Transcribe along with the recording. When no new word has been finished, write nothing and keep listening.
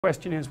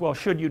Question is, well,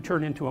 should you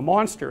turn into a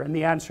monster? And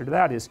the answer to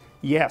that is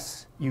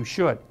yes, you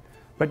should.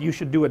 But you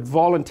should do it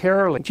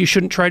voluntarily. You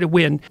shouldn't try to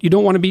win. You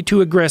don't want to be too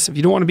aggressive.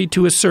 You don't want to be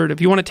too assertive.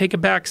 You want to take a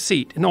back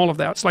seat and all of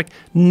that. It's like,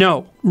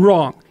 no,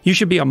 wrong. You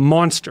should be a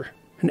monster,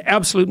 an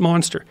absolute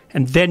monster.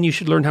 And then you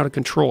should learn how to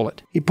control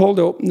it. He pulled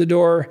open the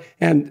door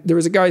and there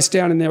was a guy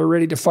standing there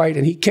ready to fight,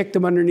 and he kicked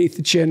him underneath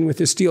the chin with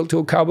his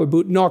steel-toed cowboy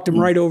boot, knocked him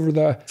right over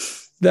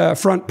the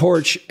front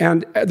porch,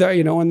 and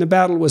the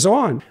battle was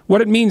on.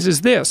 What it means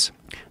is this: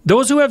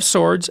 those who have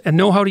swords and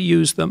know how to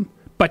use them,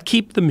 but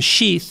keep them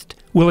sheathed,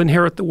 will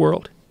inherit the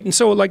world. And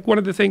so, like, one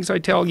of the things I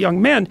tell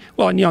young men,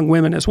 well, and young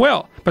women as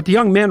well, but the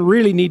young men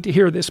really need to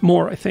hear this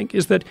more, I think,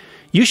 is that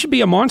you should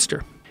be a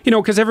monster. You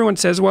know, because everyone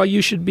says, well,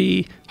 you should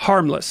be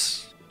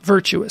harmless,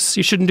 virtuous.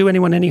 You shouldn't do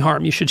anyone any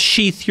harm. You should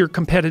sheath your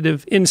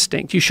competitive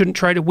instinct. You shouldn't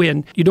try to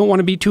win. You don't want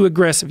to be too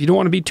aggressive. You don't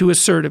want to be too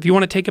assertive. You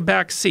want to take a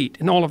back seat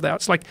and all of that.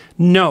 It's like,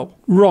 no,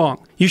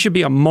 wrong. You should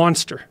be a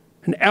monster,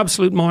 an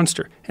absolute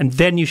monster, and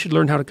then you should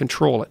learn how to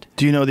control it.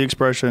 Do you know the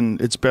expression,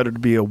 it's better to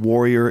be a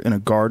warrior in a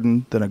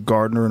garden than a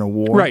gardener in a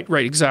war? Right,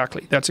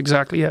 exactly. That's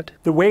exactly it.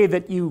 The way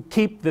that you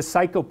keep the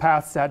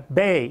psychopaths at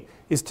bay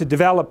is to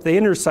develop the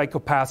inner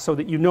psychopath so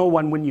that you know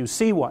one when you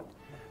see one,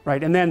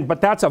 right? And then,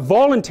 but that's a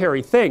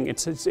voluntary thing.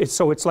 It's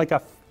like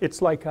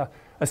a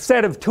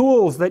set of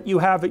tools that you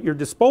have at your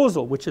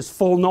disposal, which is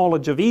full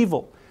knowledge of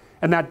evil.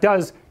 And that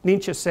does,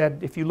 Nietzsche said,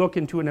 if you look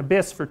into an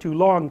abyss for too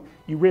long,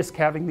 you risk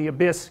having the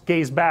abyss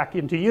gaze back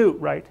into you,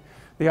 right?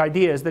 The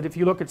idea is that if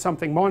you look at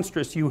something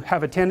monstrous, you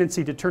have a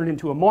tendency to turn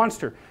into a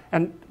monster.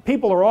 And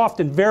people are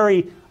often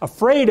very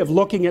afraid of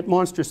looking at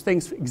monstrous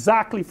things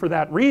exactly for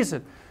that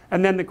reason.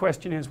 And then the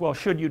question is, well,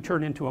 should you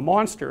turn into a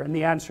monster? And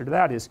the answer to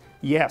that is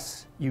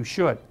yes, you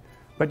should.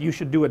 But you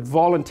should do it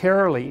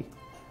voluntarily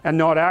and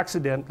not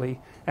accidentally.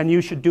 And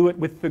you should do it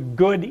with the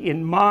good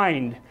in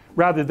mind,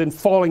 rather than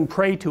falling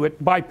prey to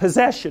it by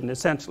possession,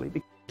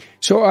 essentially.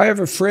 So I have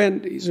a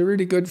friend, he's a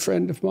really good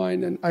friend of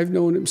mine, and I've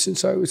known him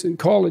since I was in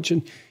college,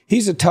 and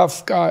he's a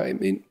tough guy. I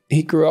mean,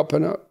 he grew up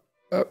in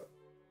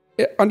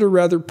under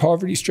rather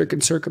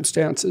poverty-stricken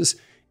circumstances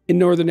in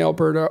northern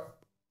Alberta,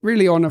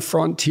 really on a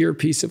frontier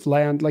piece of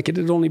land. Like, it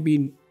had only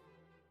been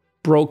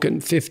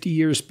broken 50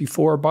 years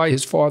before by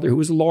his father, who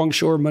was a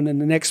longshoreman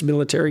and an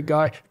ex-military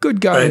guy.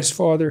 Good guy, right. His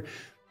father.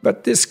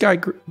 But this guy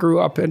grew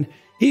up, and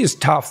he is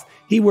tough.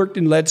 He worked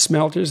in lead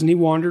smelters and he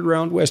wandered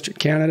around Western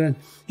Canada. And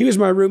he was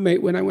my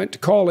roommate when I went to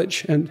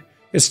college and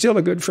is still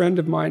a good friend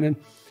of mine. And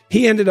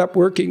he ended up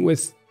working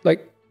with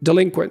like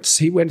delinquents.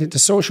 He went into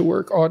social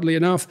work, oddly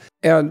enough,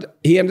 and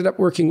he ended up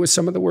working with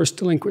some of the worst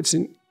delinquents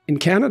in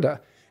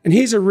Canada. And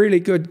he's a really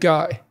good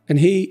guy and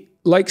he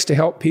likes to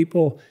help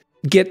people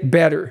get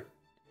better.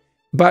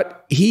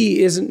 But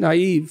he isn't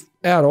naive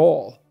at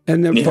all.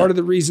 And then part of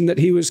the reason that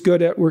he was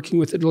good at working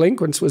with the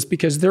delinquents was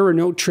because there were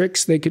no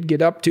tricks they could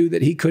get up to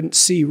that he couldn't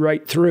see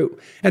right through.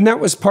 And that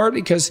was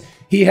partly because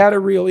he had a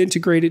real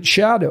integrated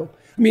shadow.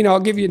 I mean,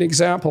 I'll give you an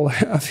example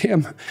of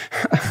him.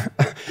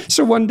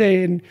 So one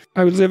day,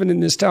 I was living in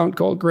this town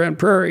called Grand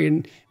Prairie,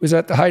 and it was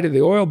at the height of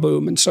the oil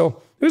boom. And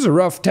so it was a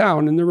rough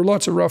town, and there were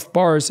lots of rough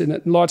bars in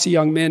it, and lots of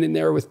young men in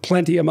there with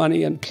plenty of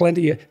money and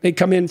they'd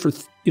come in for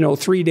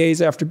 3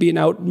 days after being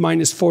out in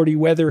minus 40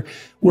 weather,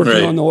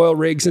 working on the oil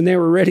rigs, and they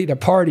were ready to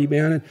party,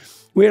 man. And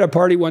we had a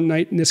party one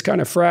night in this kind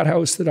of frat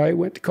house that I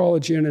went to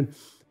college in, and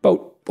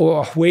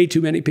way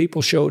too many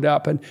people showed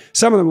up, and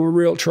some of them were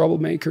real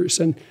troublemakers.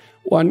 And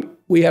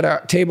we had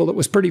a table that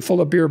was pretty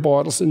full of beer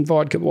bottles and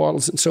vodka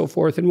bottles and so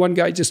forth, and one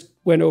guy just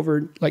went over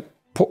and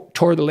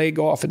tore the leg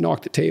off and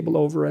knocked the table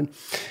over, and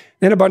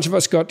then a bunch of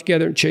us got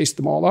together and chased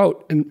them all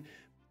out. And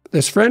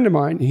this friend of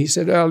mine, he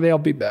said, oh, they'll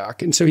be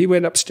back. And so he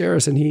went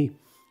upstairs and he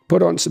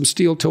put on some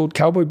steel-toed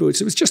cowboy boots.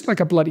 It was just like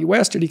a bloody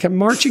Western. He came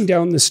marching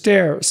down the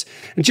stairs.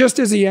 And just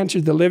as he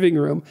entered the living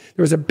room,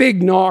 there was a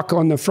big knock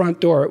on the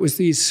front door. It was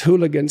these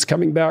hooligans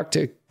coming back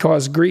to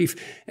cause grief.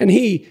 And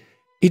he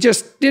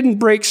just didn't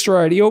break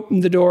stride. He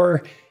opened the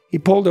door. He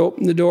pulled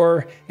open the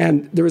door,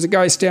 and there was a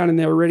guy standing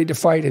there ready to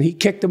fight. And he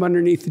kicked him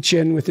underneath the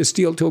chin with his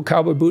steel-toed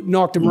cowboy boot,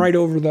 knocked him right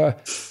over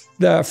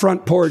the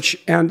front porch,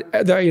 and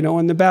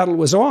the battle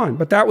was on.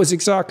 But that was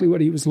exactly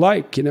what he was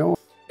like,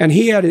 And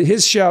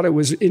his shadow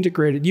was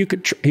integrated.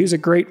 He was a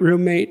great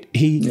roommate.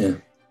 He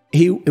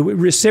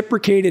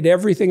reciprocated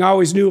everything. I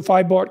always knew if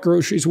I bought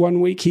groceries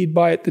one week, he'd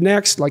buy it the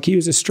next. Like, he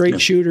was a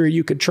straight shooter.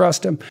 You could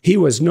trust him. He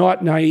was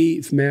not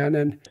naive, man.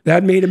 And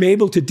that made him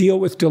able to deal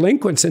with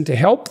delinquents and to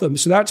help them.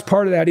 So that's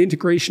part of that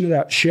integration of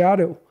that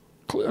shadow.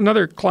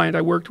 Another client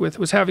I worked with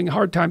was having a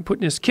hard time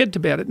putting his kid to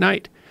bed at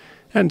night.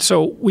 And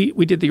so we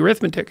did the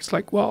arithmetic. It's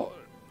like, well,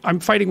 I'm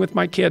fighting with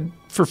my kid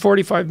for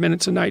 45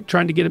 minutes a night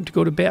trying to get him to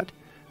go to bed.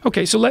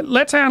 Okay, so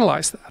let's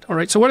analyze that. All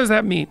right, so what does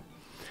that mean?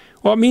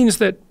 Well, it means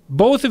that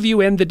both of you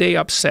end the day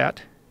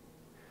upset.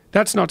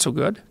 That's not so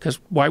good, because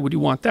why would you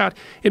want that?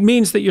 It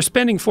means that you're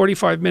spending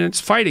 45 minutes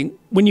fighting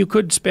when you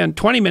could spend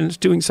 20 minutes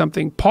doing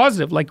something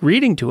positive, like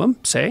reading to him,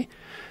 say.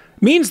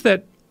 It means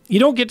that You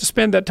don't get to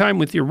spend that time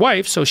with your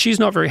wife, so she's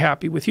not very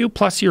happy with you,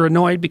 plus you're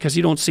annoyed because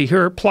you don't see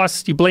her,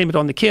 plus you blame it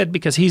on the kid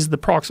because he's the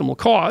proximal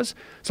cause.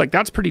 It's like,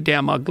 that's pretty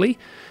damn ugly.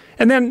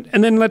 And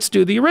then let's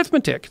do the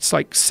arithmetic. It's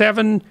like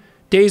 7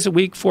 days a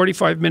week,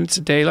 45 minutes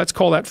a day. Let's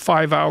call that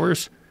 5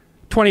 hours,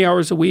 20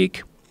 hours a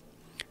week,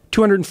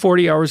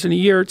 240 hours in a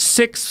year.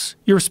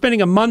 You're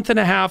spending a month and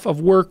a half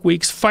of work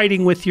weeks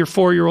fighting with your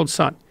 4-year-old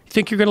son. You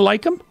think you're going to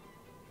like him?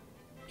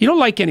 You don't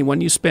like anyone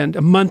you spend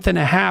a month and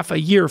a half a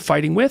year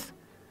fighting with.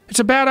 It's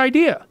a bad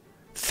idea.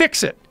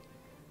 Fix it.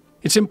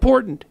 It's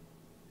important.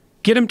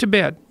 Get him to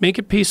bed. Make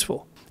it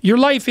peaceful. Your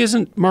life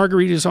isn't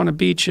margaritas on a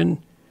beach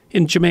in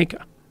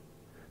Jamaica.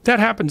 That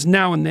happens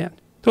now and then.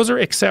 Those are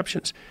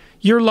exceptions.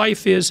 Your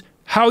life is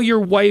how your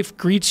wife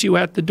greets you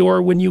at the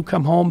door when you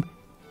come home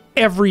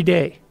every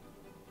day.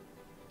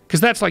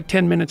 Because that's like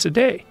 10 minutes a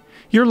day.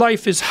 Your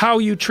life is how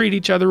you treat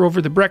each other over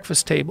the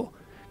breakfast table.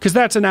 Because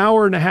that's an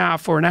hour and a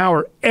half or an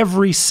hour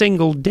every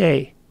single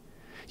day.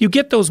 You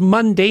get those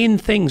mundane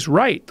things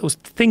right, those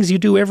things you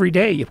do every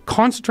day. You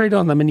concentrate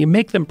on them and you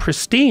make them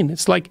pristine.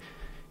 It's like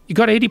you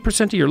got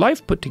 80% of your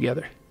life put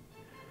together.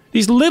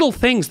 These little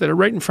things that are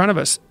right in front of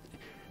us,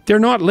 they're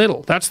not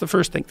little. That's the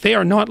first thing. They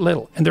are not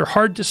little, and they're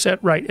hard to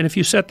set right. And if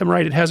you set them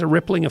right, it has a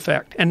rippling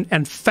effect,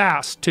 and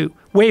fast too,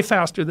 way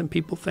faster than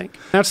people think.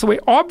 That's the way.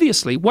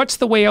 Obviously, what's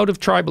the way out of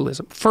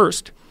tribalism?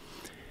 First,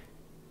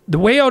 the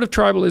way out of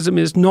tribalism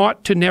is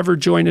not to never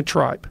join a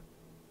tribe.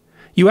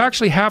 You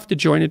actually have to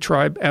join a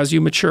tribe as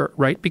you mature,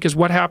 right? Because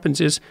what happens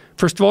is,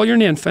 first of all, you're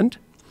an infant,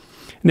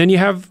 and then you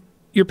have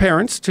your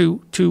parents to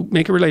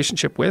make a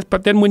relationship with.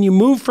 But then when you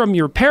move from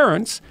your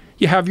parents,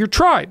 you have your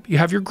tribe, you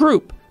have your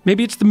group.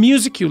 Maybe it's the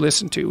music you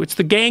listen to, it's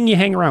the gang you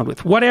hang around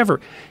with,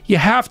 whatever. You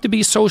have to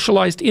be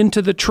socialized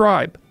into the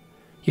tribe.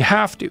 You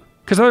have to,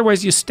 because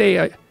otherwise you stay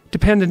a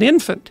dependent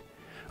infant.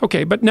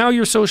 Okay, but now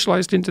you're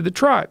socialized into the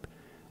tribe.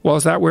 Well,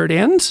 is that where it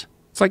ends?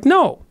 It's like,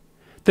 no.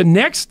 The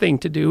next thing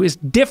to do is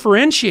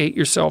differentiate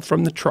yourself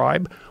from the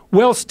tribe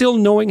while still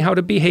knowing how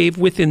to behave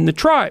within the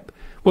tribe.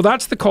 Well,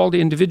 that's the call to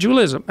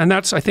individualism. And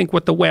that's, I think,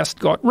 what the West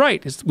got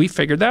right, is we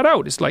figured that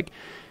out. It's like,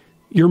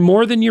 you're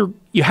more than you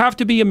have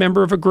to be a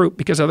member of a group,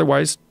 because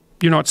otherwise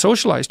you're not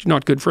socialized. You're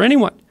not good for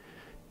anyone.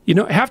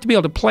 You have to be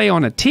able to play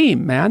on a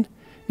team, man.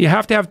 You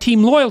have to have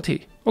team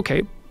loyalty.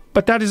 Okay,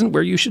 but that isn't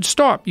where you should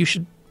stop. You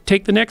should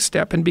take the next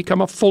step and become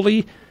a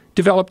fully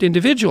developed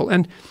individual.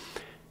 And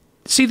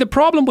see, the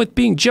problem with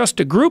being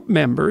just a group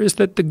member is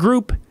that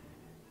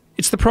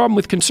it's the problem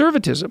with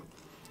conservatism.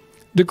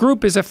 The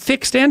group is a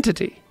fixed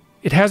entity.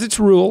 It has its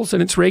rules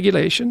and its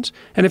regulations,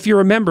 and if you're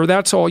a member,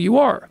 that's all you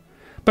are.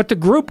 But the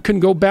group can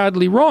go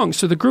badly wrong,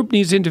 so the group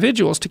needs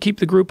individuals to keep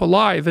the group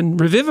alive and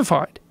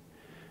revivified.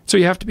 So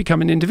you have to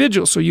become an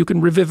individual so you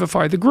can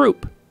revivify the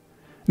group.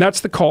 And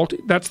that's the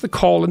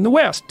call in the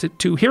West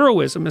to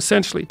heroism,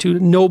 essentially, to a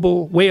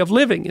noble way of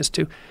living, is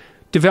to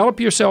develop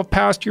yourself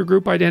past your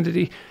group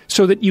identity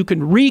so that you can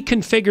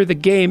reconfigure the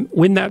game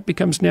when that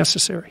becomes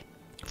necessary.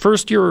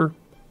 First you're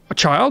a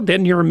child,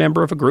 then you're a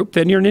member of a group,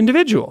 then you're an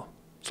individual.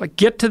 It's like,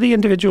 get to the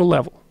individual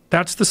level.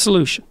 That's the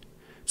solution.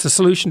 It's the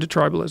solution to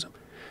tribalism.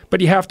 But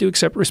you have to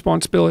accept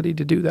responsibility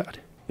to do that.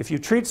 If you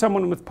treat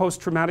someone with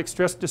post-traumatic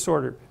stress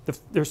disorder,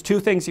 there's two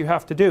things you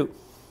have to do.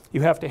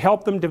 You have to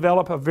help them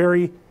develop a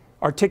very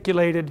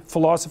articulated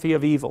philosophy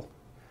of evil,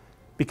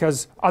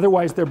 because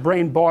otherwise their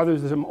brain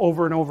bothers them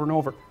over and over and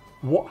over.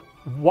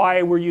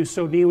 Why were you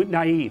so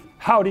naive?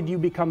 How did you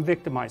become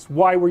victimized?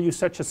 Why were you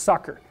such a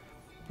sucker?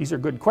 These are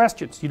good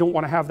questions. You don't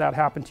want to have that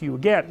happen to you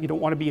again. You don't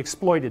want to be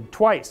exploited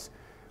twice.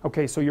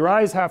 Okay, so your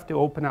eyes have to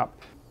open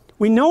up.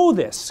 We know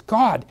this.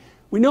 God,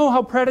 we know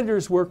how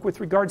predators work with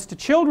regards to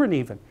children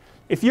even.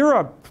 If you're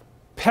a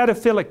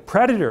pedophilic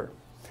predator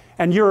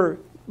and you're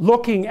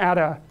looking at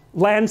a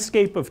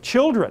landscape of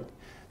children,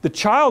 the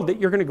child that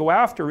you're going to go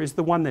after is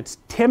the one that's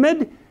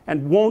timid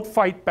and won't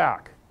fight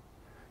back.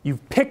 You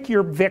pick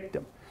your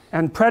victim.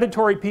 And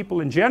predatory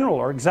people in general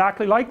are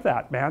exactly like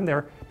that, man.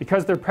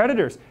 Because they're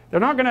predators. They're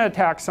not going to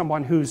attack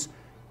someone who's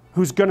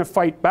going to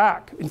fight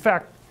back. In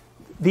fact,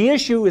 the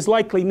issue is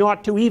likely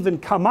not to even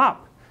come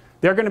up.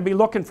 They're going to be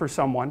looking for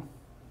someone,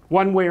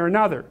 one way or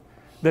another,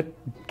 that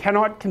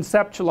cannot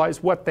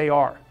conceptualize what they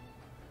are.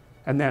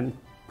 And then,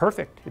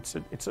 perfect. It's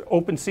an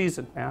open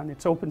season, man.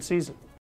 It's open season.